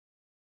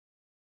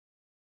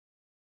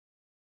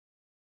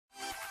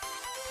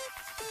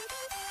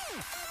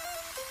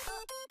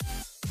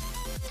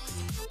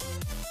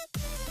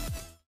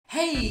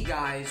Hey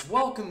guys,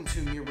 welcome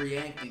to me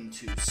reacting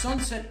to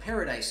Sunset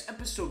Paradise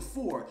Episode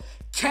 4,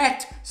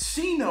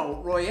 Cat-sino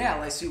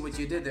Royale. I see what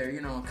you did there, you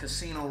know,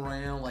 Casino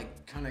Royale,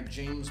 like kind of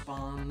James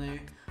Bond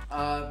there,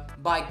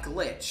 by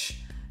Glitch.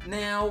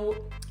 Now,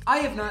 I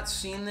have not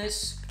seen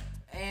this,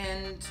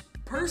 and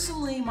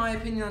personally, my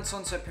opinion on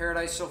Sunset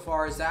Paradise so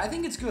far is that I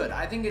think it's good.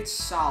 I think it's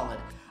solid.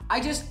 I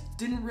just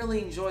didn't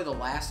really enjoy the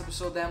last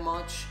episode that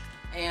much,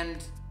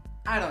 and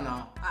I don't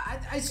know.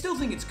 I still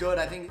think it's good.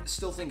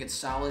 Still think it's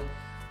solid.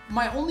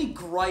 My only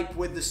gripe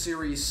with the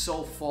series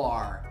so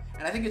far,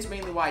 and I think it's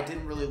mainly why I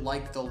didn't really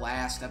like the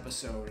last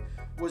episode,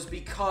 was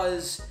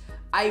because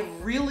I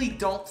really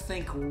don't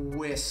think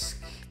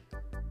Whisk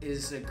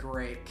is a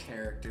great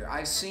character.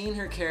 I've seen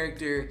her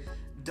character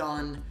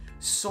done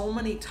so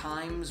many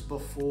times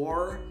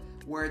before,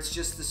 where it's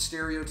just the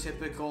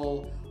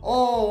stereotypical,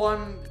 oh,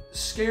 I'm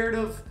scared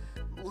of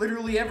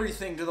literally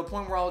everything to the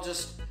point where I'll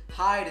just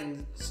hide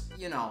and,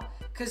 you know,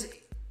 because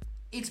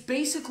it's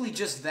basically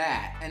just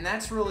that, and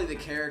that's really the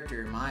character,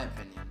 in my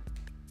opinion.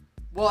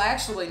 Well,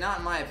 actually, not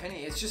in my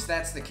opinion, it's just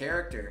that's the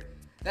character.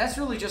 That's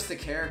really just the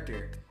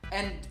character.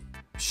 And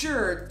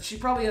sure, she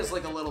probably has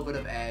like a little bit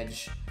of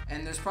edge,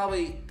 and there's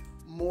probably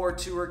more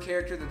to her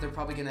character that they're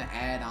probably going to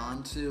add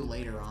on to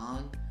later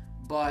on,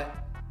 but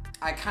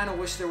I kind of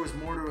wish there was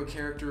more to a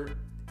character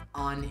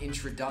on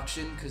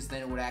introduction, because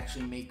then it would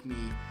actually make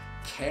me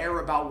care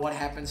about what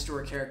happens to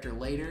her character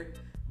later.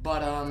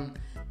 But,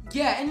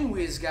 yeah,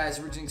 anyways, guys,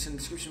 everything's in the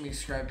description.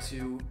 Subscribe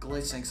to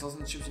Glitch. Thanks. Also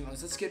in the description.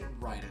 Let's get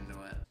right into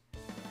it.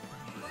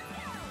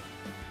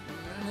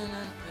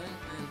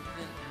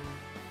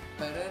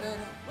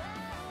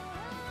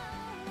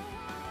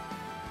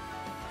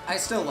 I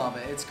still love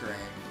it. It's great.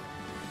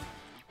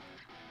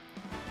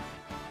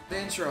 The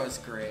intro is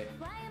great.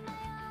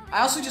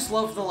 I also just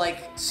love the,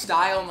 like,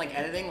 style and, like,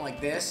 editing like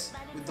this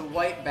with the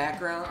white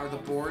background or the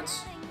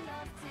boards.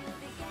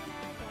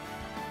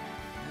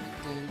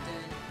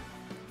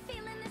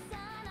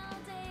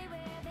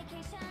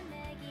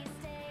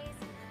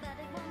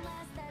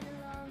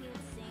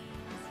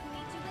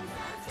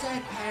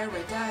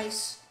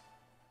 Paradise.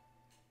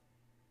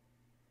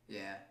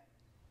 Yeah.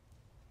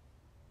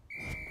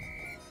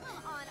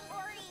 Come on,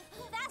 Ori!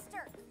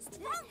 Faster!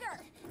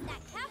 Stronger!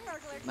 That cat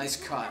burglar Nice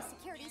cut.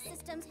 Security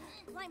systems,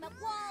 climb up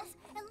walls,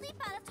 and leap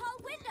out of tall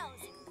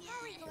windows.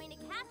 How are you going to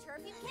catch her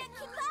if you can't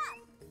keep up?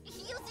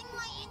 Using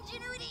my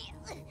ingenuity.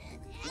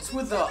 What's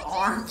with the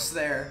arms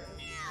there?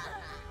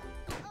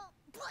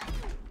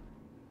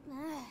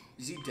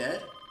 Is he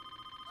dead?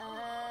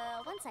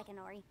 1 second,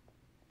 Ori.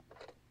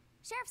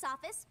 Sheriff's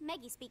office,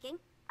 Maggie speaking.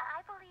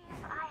 I believe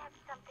I have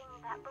something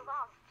that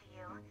belongs to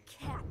you.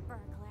 Cat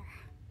burglar.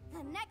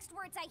 The next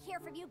words I hear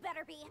from you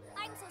better be,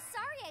 I'm so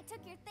sorry I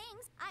took your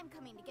things. I'm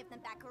coming to give them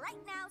back right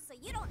now so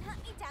you don't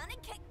hunt me down and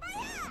kick my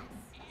ass.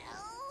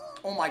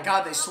 Oh my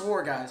god, they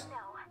swore, guys.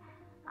 No,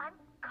 I'm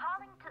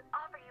calling to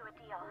offer you a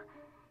deal.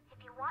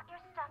 If you want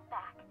your stuff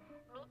back,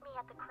 meet me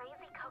at the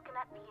Crazy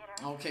Coconut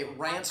Theater. Okay,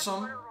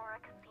 ransom. Aurora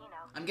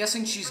Casino. I'm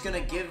guessing she's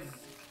gonna give...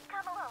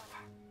 Come alone.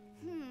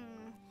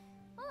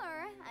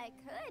 Or I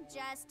could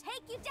just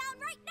take you down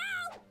right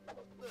now.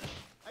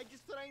 I'm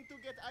just trying to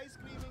get ice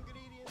cream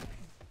ingredients.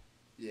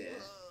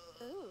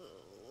 Yeah.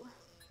 Ooh.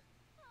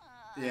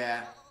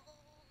 Yeah.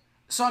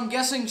 So I'm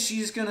guessing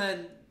she's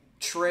gonna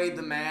trade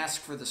the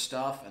mask for the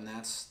stuff, and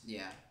that's,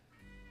 yeah.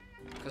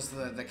 Because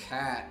the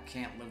cat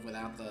can't live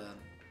without the,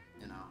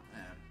 you know,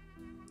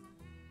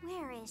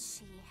 Where is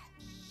she?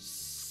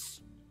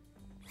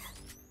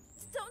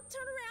 Don't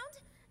turn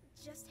around.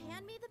 Just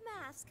hand me the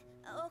mask,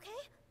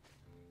 okay?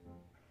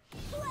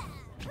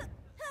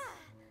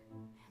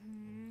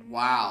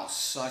 Wow,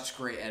 such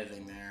great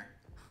editing there.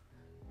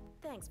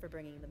 Thanks for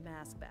bringing the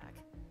mask back.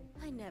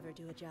 I never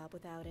do a job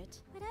without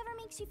it. Whatever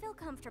makes you feel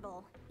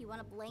comfortable. You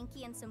want a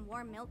blankie and some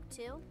warm milk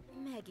too?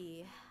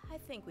 Maggie, I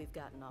think we've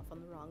gotten off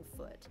on the wrong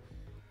foot.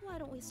 Why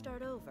don't we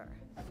start over?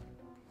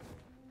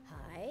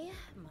 Hi,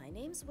 my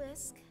name's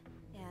Whisk,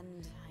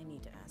 and I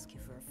need to ask you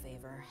for a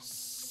favor.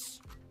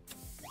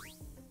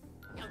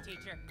 No,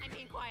 teacher. I'm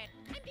being quiet.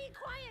 I'm being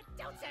quiet.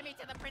 Don't send me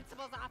to the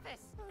principal's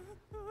office.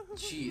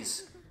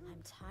 Jeez.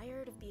 I'm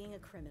tired of being a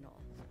criminal.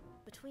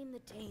 Between the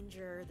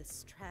danger, the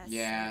stress...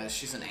 Yeah,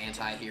 she's an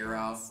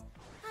anti-hero.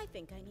 I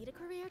think I need a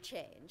career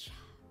change.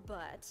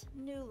 But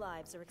new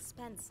lives are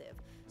expensive,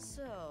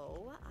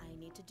 so I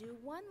need to do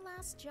one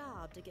last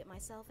job to get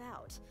myself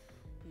out.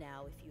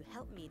 Now, if you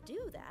help me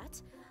do that,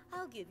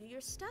 I'll give you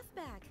your stuff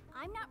back.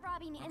 I'm not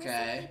robbing innocent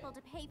Okay. people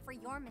to pay for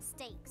your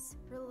mistakes.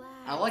 Relax.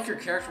 I like her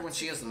character when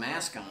she has the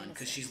mask on,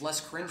 because she's less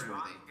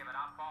cringeworthy.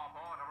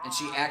 And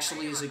she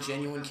actually is a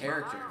genuine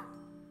character.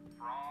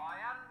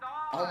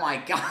 Oh my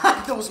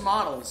god, those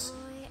models.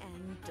 Doy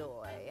and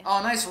Doy.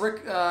 Oh, nice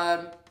Rick,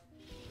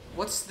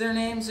 what's their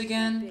names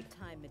again?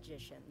 Big-time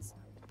magicians.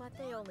 But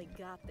But they only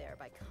got there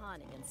by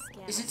conning and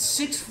scamming. Is it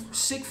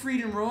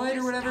Siegfried and Roy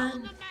or whatever?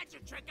 Stole the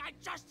magic trick I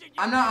just did.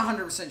 I'm not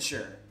 100%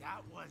 sure.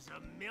 That was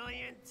a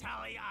million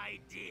telly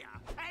idea,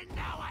 and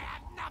now I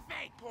have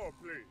nothing. Oh,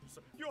 please.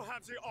 You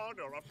have the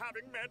honor of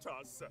having met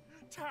us.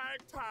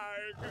 Tag.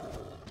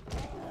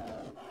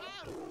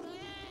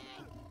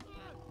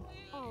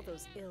 All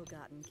those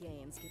ill-gotten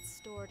gains get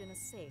stored in a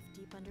safe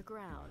deep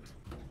underground.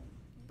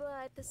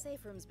 But the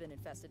safe room's been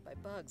infested by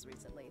bugs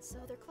recently, so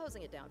they're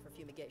closing it down for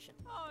fumigation.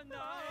 Oh no!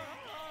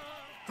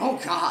 Oh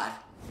God.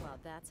 While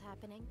that's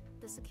happening,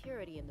 the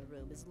security in the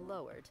room is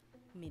lowered,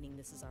 meaning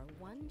this is our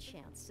one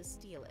chance to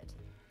steal it.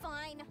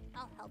 Fine,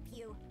 I'll help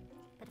you.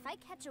 But if I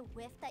catch a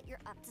whiff that you're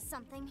up to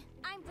something,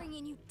 I'm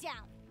bringing you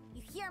down.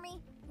 You hear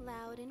me?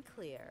 Loud and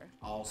clear.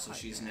 Also,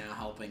 she's now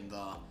helping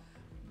the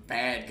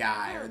bad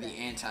guy or the First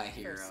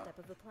anti-hero. step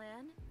of the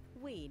plan,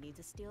 we need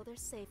to steal their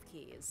safe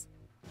keys.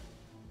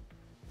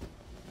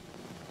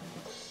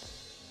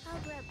 I'll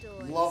grab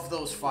Doyle's. Love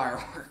those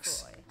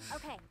fireworks. Boy.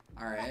 Okay.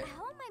 All right. But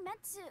how am I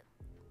meant to...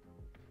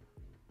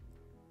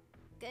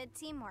 Good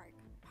teamwork,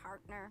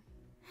 partner.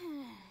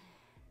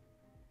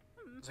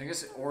 So I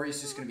guess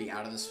Ori's just gonna be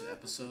out of this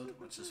episode,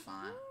 which is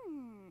fine.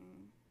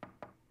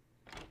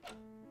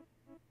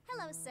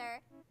 Hello, sir.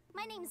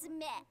 My name's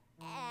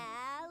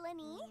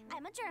Melanie.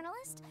 I'm a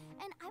journalist,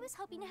 and I was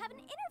hoping to have an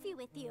interview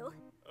with you.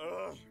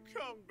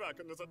 Come back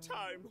another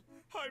time.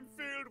 I'm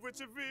filled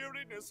with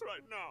weariness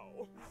right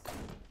now.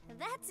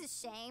 That's a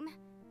shame.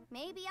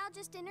 Maybe I'll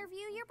just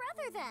interview your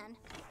brother then.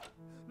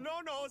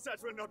 No,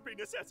 that will not be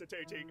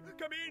necessitating.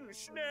 Come in,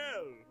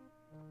 schnell.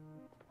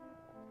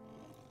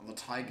 Well, the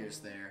tiger's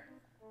there.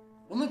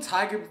 Wouldn't the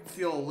tiger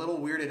feel a little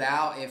weirded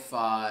out if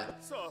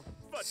So,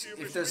 what you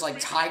wish there's to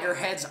like speak? tiger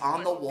heads on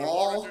My the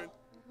wall? origin,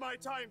 my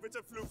time with the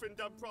Floof and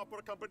Dumb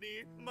Proper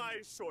Company, my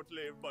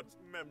short-lived but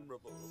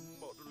memorable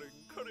modeling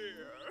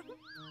career.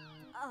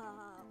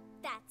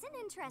 That's an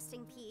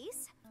interesting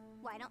piece.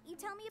 Why don't you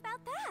tell me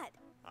about that?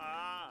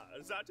 Ah,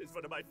 that is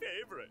one of my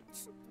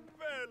favorites.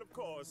 Well, of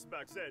course,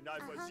 back then I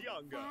was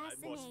younger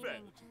and more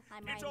spent.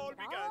 I'm It writing all it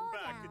began all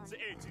back in down. the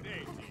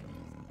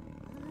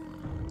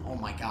 1880s. Oh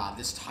my God,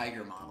 this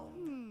tiger model.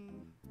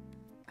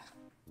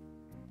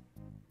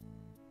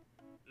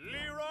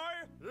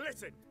 Leroy,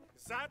 listen.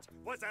 That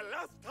was the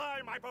last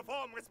time I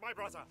performed with my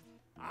brother.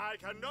 I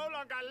can no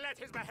longer let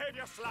his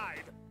behavior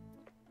slide.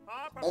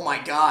 Oh my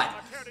God.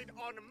 Are carried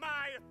on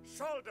my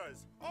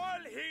shoulders. All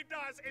he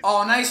does is...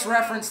 Oh, nice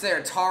reference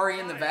there, Tari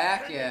in the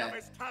back. Yeah.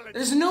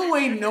 There's no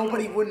way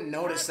nobody wouldn't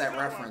notice that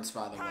reference,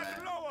 by the way.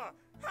 And lower.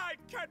 I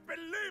can't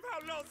believe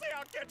how low they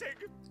are getting.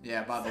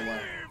 Yeah, by the way.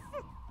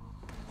 Thief.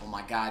 Oh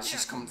my God,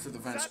 she's coming through the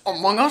vents.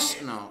 Among Us?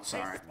 No,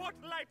 sorry.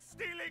 Spotlight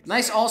stealing.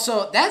 Nice.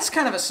 Also, that's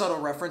kind of a subtle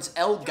reference.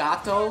 El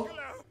Gato,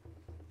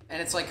 and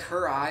it's like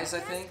her eyes, I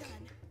think.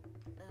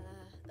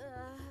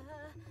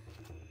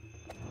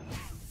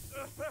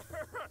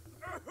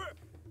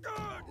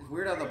 It's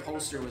weird how the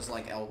poster was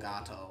like El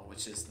Gato,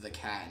 which is the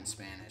cat in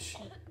Spanish.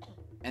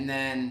 And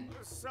then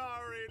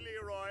Sorry,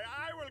 Leroy.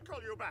 I will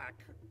call you back.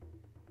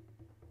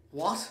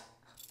 what?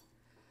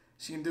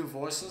 She can do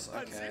voices?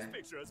 And Okay. these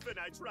pictures when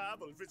I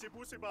traveled with the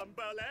Busibam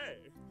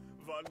Ballet.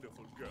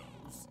 Wonderful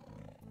girls.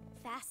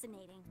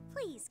 Fascinating.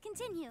 Please,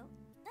 continue.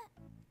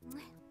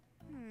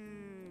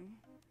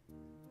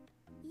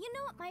 You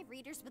know what my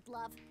readers would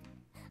love?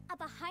 A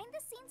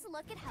behind-the-scenes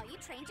look at how you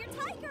trained your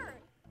tiger.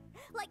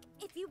 Like,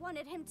 if you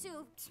wanted him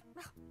to,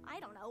 I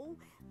don't know,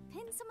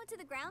 pin someone to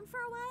the ground for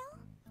a while?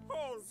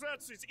 Oh,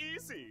 that is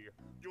easy.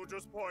 You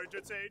just point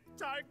and say,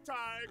 Tig,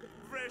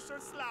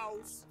 precious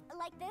louse.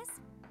 Like this?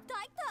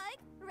 Tig,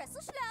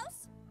 wrestle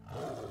schloss.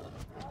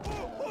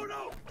 Oh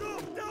no!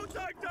 No,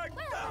 Tig, Well, no!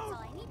 that's all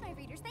I need, my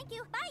readers. Thank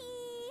you.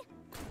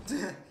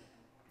 Bye!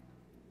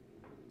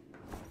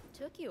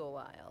 Took you a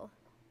while.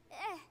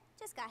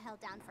 Just got held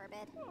down for a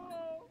bit.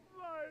 Oh,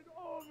 my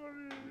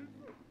ovaries.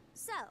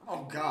 So,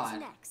 Oh, God. what's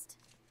next?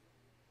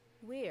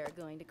 We're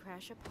going to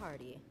crash a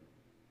party.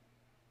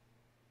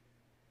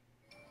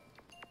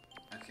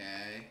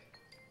 Okay.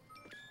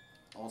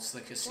 Oh, it's the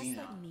Just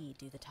casino. let me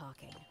do the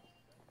talking.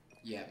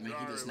 Yeah,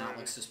 Mickey does not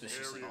look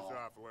suspicious at all.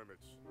 off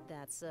limits.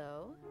 That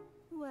so?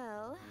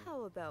 Well,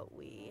 how about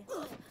we?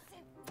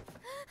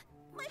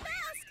 My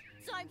mask!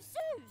 I'm so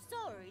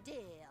sorry,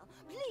 dear.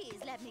 Please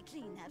let me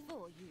clean that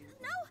for you.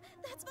 No,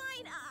 that's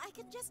fine. I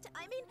can just,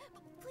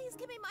 please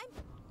give me my...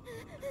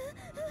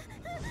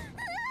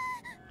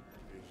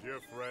 Is your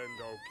friend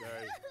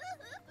okay?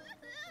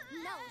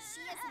 No,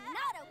 she is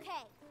not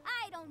okay.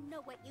 I don't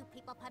know what you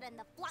people put in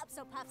the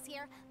Flopso-Puffs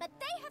here, but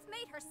they have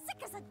made her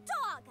sick as a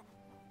dog.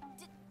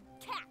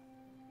 Cat.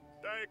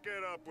 Take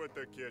it up with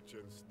the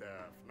kitchen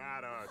staff,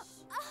 not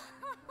us.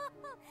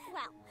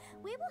 Well,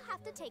 we will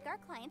have to take our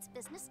client's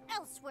business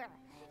elsewhere,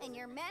 and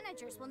your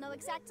managers will know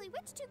exactly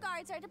which two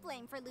guards are to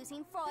blame for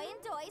losing Froy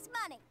and Doy's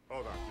money.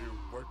 Hold on, you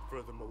work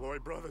for the Malloy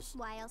brothers?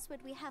 Why else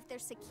would we have their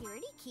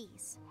security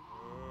keys?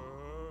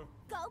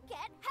 Go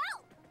get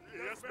help!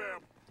 Yes,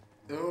 ma'am.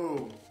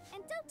 Ooh.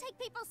 And don't take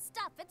people's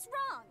stuff, it's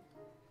wrong.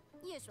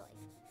 Usually.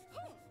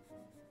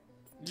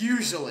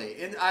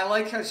 Usually. And I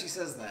like how she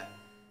says that.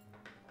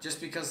 Just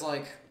because,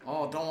 like,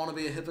 oh, don't want to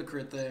be a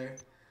hypocrite there.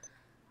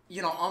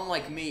 You know,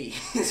 unlike me.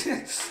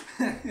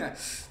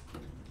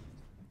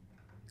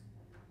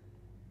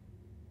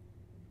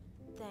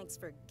 Thanks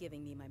for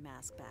giving me my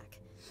mask back.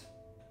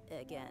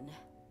 Again.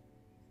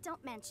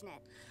 Don't mention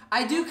it.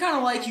 I do kind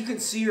of like you can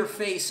see her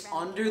face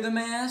under the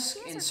mask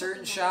in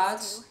certain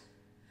shots.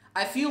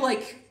 I feel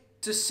like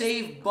to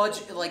save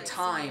budget, like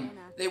time,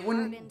 they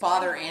wouldn't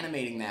bother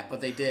animating that,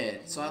 but they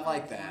did. So I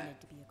like that. I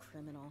wanted to be a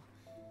criminal.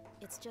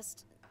 It's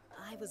just,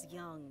 I was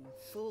young,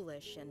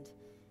 foolish, and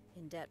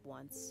in debt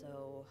once,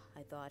 so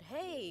I thought,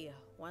 hey,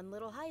 one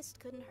little heist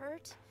couldn't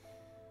hurt.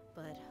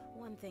 But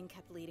one thing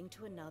kept leading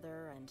to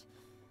another, and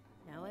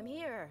now I'm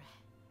here.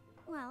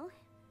 Well,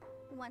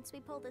 once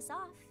we pull this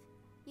off,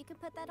 you can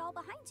put that all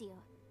behind you,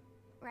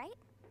 right?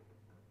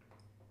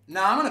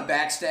 Nah, I'm gonna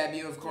backstab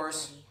you, of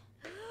course.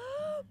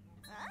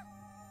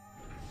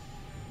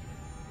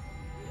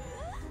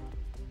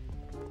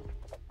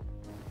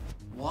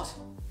 What?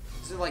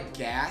 Is it like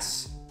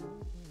gas?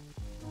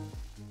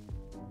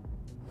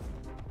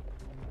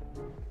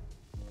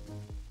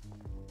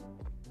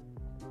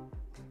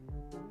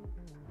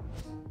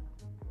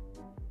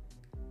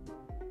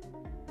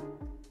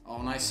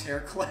 Oh, nice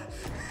hair clip.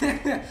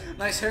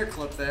 Nice hair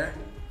clip there.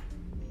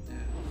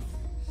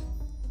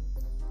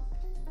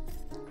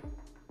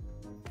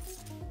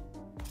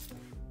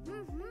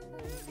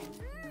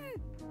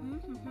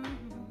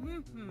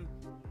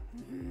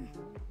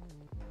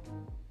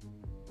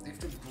 They have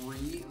to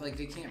breathe? Like,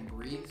 they can't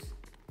breathe?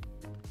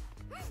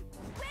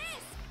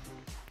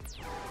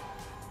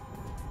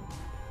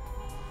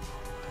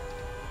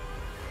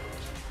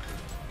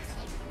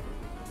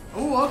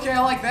 Ooh, okay, I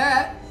like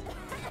that.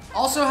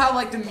 Also how,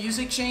 like, the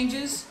music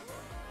changes.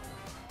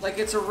 Like,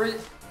 it's a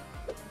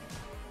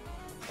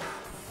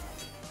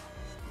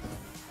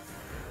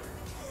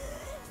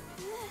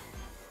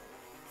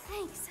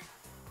Thanks.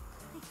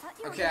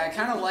 Okay, I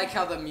kind of like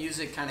how the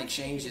music kind of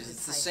changes.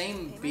 It's the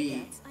same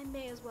beat. I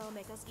may as well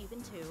make us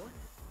even too.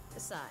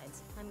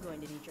 Besides, I'm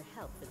going to need your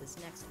help for this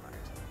next part.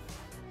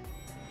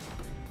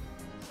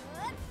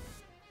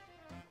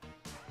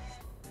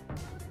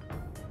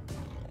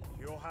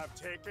 You have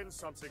taken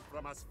something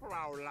from us,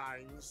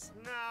 Frauleins.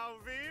 Now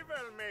we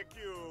will make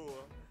you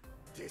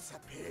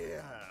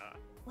disappear.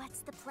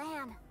 What's the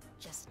plan?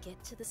 Just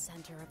get to the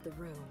center of the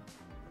room.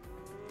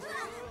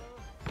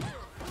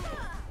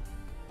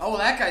 Oh,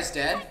 that guy's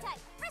dead.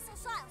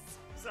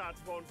 That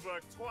won't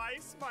work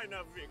twice,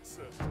 meine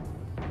Wichse.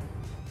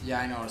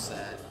 Yeah, I noticed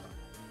that.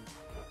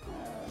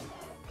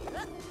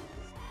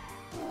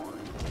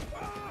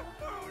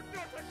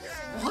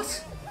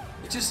 What?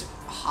 It just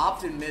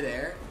hopped in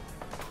midair.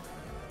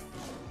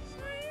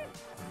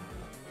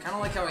 Kind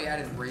of like how he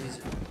added razors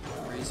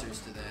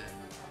to that.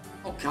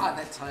 Oh god,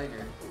 that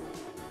tiger.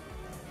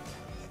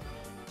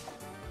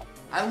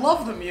 I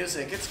love the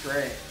music, it's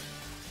great.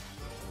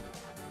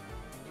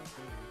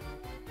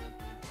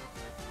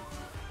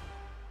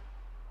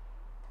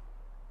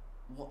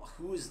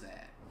 Who is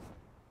that?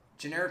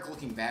 Generic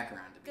looking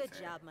background, to be Good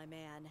fair. job, my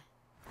man.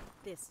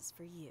 This is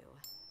for you.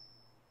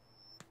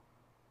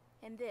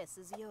 And this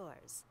is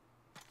yours.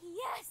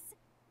 Yes!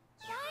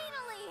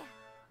 Finally!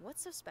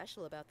 What's so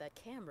special about that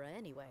camera,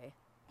 anyway?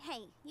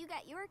 Hey, you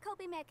got your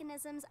coping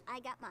mechanisms, I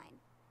got mine.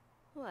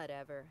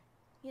 Whatever.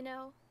 You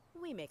know,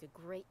 we make a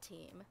great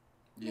team.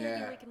 Yeah.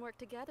 Maybe we can work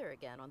together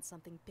again on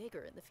something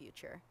bigger in the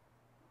future.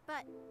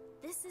 But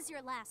this is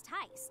your last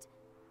heist.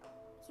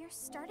 You're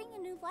starting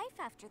a new life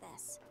after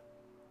this.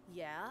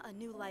 Yeah, a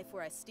new life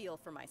where I steal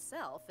for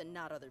myself and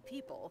not other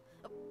people.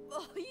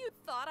 Oh, you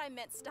thought I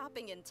meant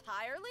stopping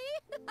entirely?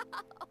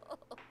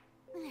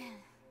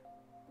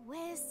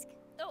 Whisk.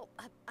 Oh,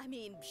 I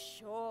mean,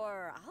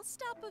 sure, I'll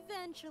stop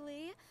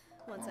eventually,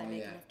 once I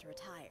make yeah. enough to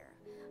retire.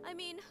 I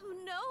mean, who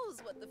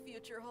knows what the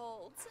future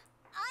holds?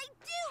 I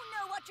do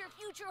know what your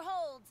future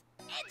holds!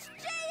 It's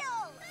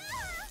jail!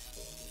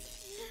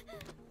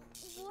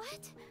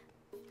 What?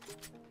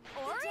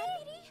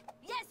 Ori?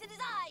 Yes, it is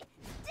I!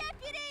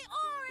 Deputy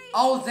Ori!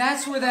 Oh,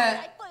 that's where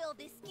that... I foiled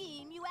this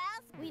scheme, you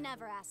ask? We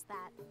never asked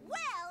that.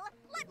 Well,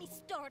 let me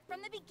start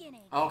from the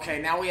beginning. Okay,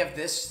 now we have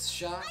this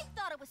shot. I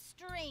thought it was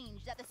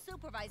strange that the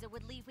supervisor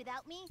would leave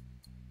without me.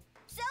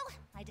 So,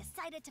 I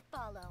decided to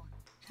follow.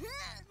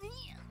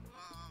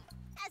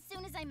 As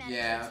soon as I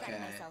managed to extract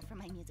myself from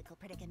my musical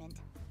predicament.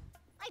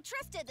 I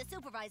trusted the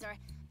supervisor,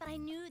 but I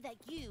knew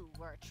that you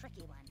were a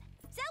tricky one.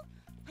 So,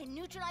 I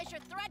neutralized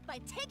your threat by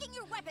taking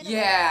your weapon away.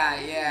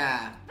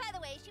 Yeah. By the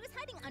way, she was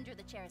hiding under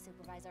the chair,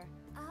 supervisor.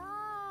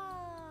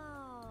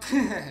 Oh.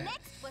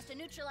 Next was to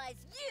neutralize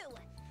you,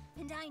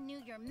 and I knew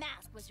your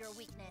mask was your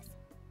weakness.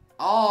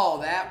 Oh,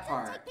 that Don't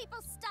part. take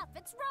people's stuff,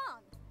 it's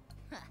wrong.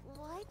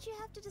 Why'd you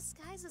have to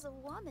disguise as a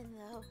woman,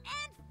 though?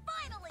 And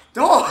finally,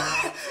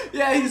 Oh,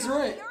 yeah, he's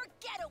right. your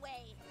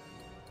getaway.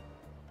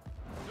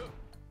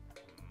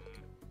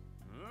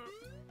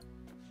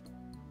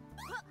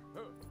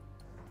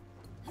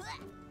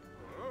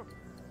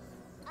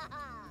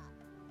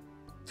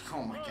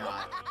 Oh my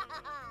god.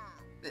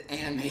 The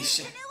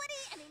animation.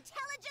 Ingenuity and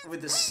intelligence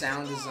With the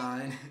sound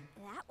design.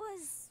 That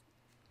was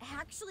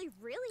actually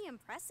really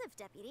impressive,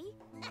 Deputy.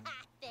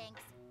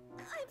 Thanks.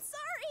 I'm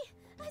sorry.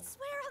 I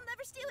swear I'll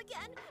never steal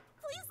again.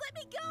 Please let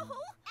me go.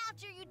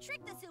 After you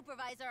tricked the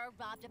supervisor,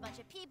 robbed a bunch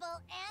of people,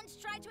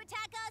 and tried to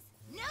attack us?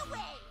 No way!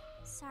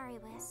 Sorry,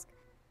 Whisk.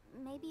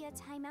 Maybe a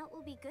timeout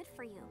will be good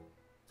for you.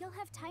 You'll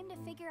have time to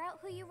figure out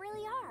who you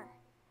really are.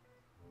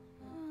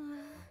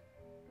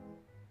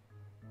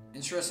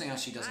 Interesting how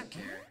she doesn't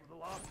care. For the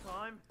last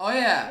time. Oh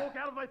yeah, Walk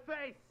out of my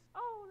face!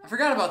 I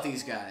forgot about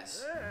these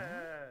guys.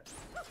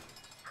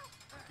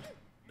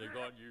 They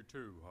got you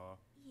too, huh?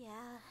 Yeah,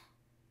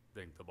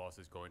 Think the boss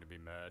is going to be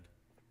mad?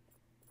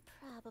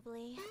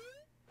 probably.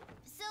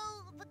 So,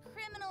 the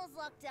criminals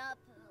locked up,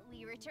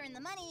 we returned the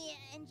money,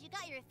 and you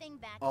got your thing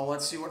back. Oh,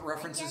 let's see what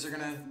references I are guess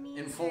gonna this means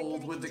you're unfold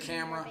gonna with the continue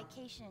your camera.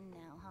 Vacation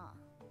now, huh?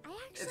 I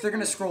actually If they're gonna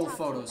wanted to scroll talk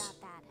to you photos.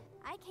 about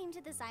that. I came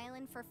to this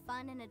island for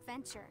fun and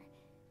adventure.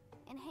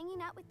 And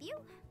hanging out with you,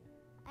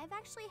 I've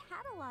actually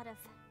had a lot of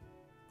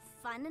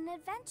fun and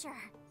adventure.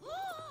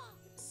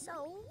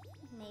 So,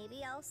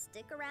 maybe I'll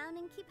stick around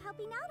and keep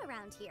helping out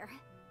around here,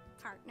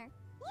 partner.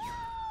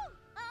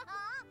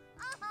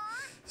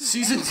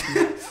 Season 2.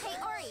 Hey,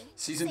 Ori.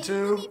 Season say 2.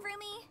 Vroomy,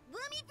 vroomy.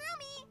 Bloomy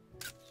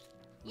Broomy!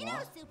 You know,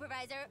 What?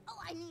 supervisor,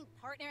 I mean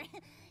partner,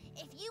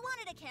 if you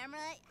wanted a camera,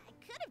 I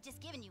could have just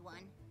given you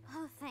one.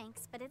 Oh,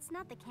 thanks, but it's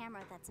not the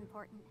camera that's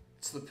important.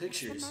 It's the The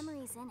pictures.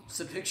 memories in it. It's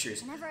the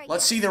pictures. Whenever I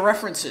Let's get see the I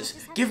references.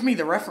 just have Give to me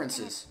the look, and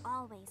references. it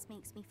always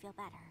makes me feel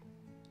better.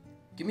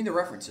 Give me the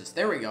references.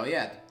 There we go,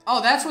 yeah.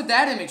 Oh, that's what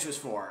that image was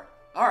for.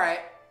 Alright.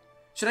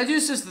 Should I do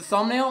this as the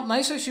thumbnail?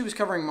 Nice how she was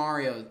covering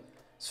Mario's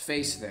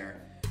face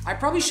there. I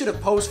probably should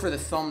have posed for the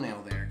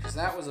thumbnail there, because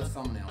that was a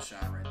thumbnail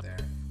shot right there.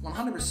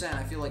 100%,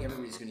 I feel like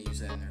everybody's going to use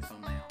that in their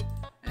thumbnail.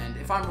 And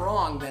if I'm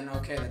wrong, then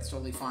okay, that's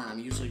totally fine. I'm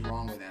usually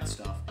wrong with that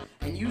stuff.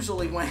 And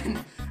usually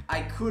when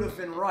I could have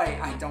been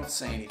right, I don't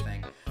say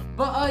anything.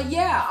 But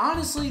yeah,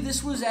 honestly,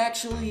 this was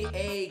actually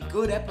a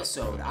good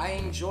episode. I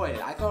enjoyed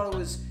it. I thought it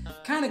was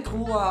kind of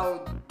cool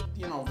how,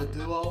 you know, the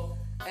duo.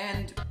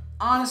 And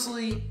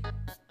honestly,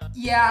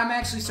 yeah, I'm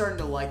actually starting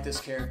to like this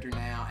character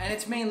now. And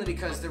it's mainly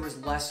because there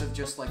was less of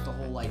just like the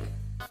whole like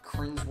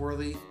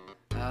cringeworthy,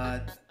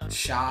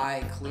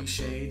 shy,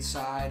 cliched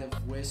side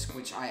of Whisk,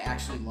 which I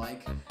actually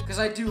like. Because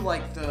I do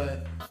like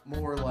the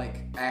more like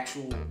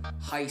actual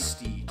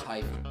heisty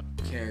type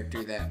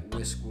character that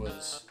Whisk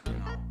was, you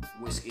know,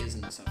 Whisk is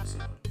in this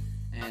episode.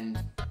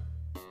 And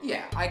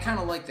yeah, I kind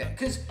of like that.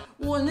 Because,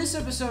 well, in this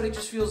episode, it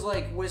just feels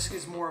like Whisk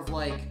is more of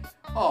like,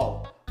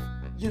 oh,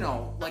 you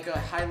know, like a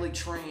highly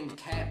trained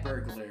cat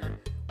burglar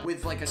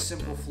with like a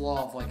simple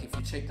flaw of like if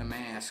you take the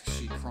mask,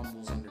 she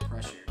crumbles under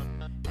pressure.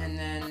 And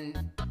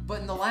then, but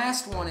in the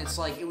last one, it's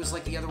like, it was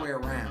like the other way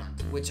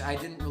around, which I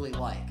didn't really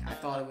like. I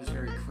thought it was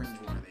very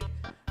cringeworthy.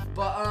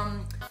 But,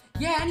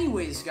 yeah,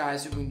 anyways,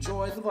 guys, if you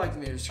enjoyed, leave a like,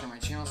 subscribe to my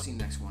channel. See you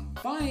next one.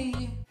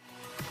 Bye!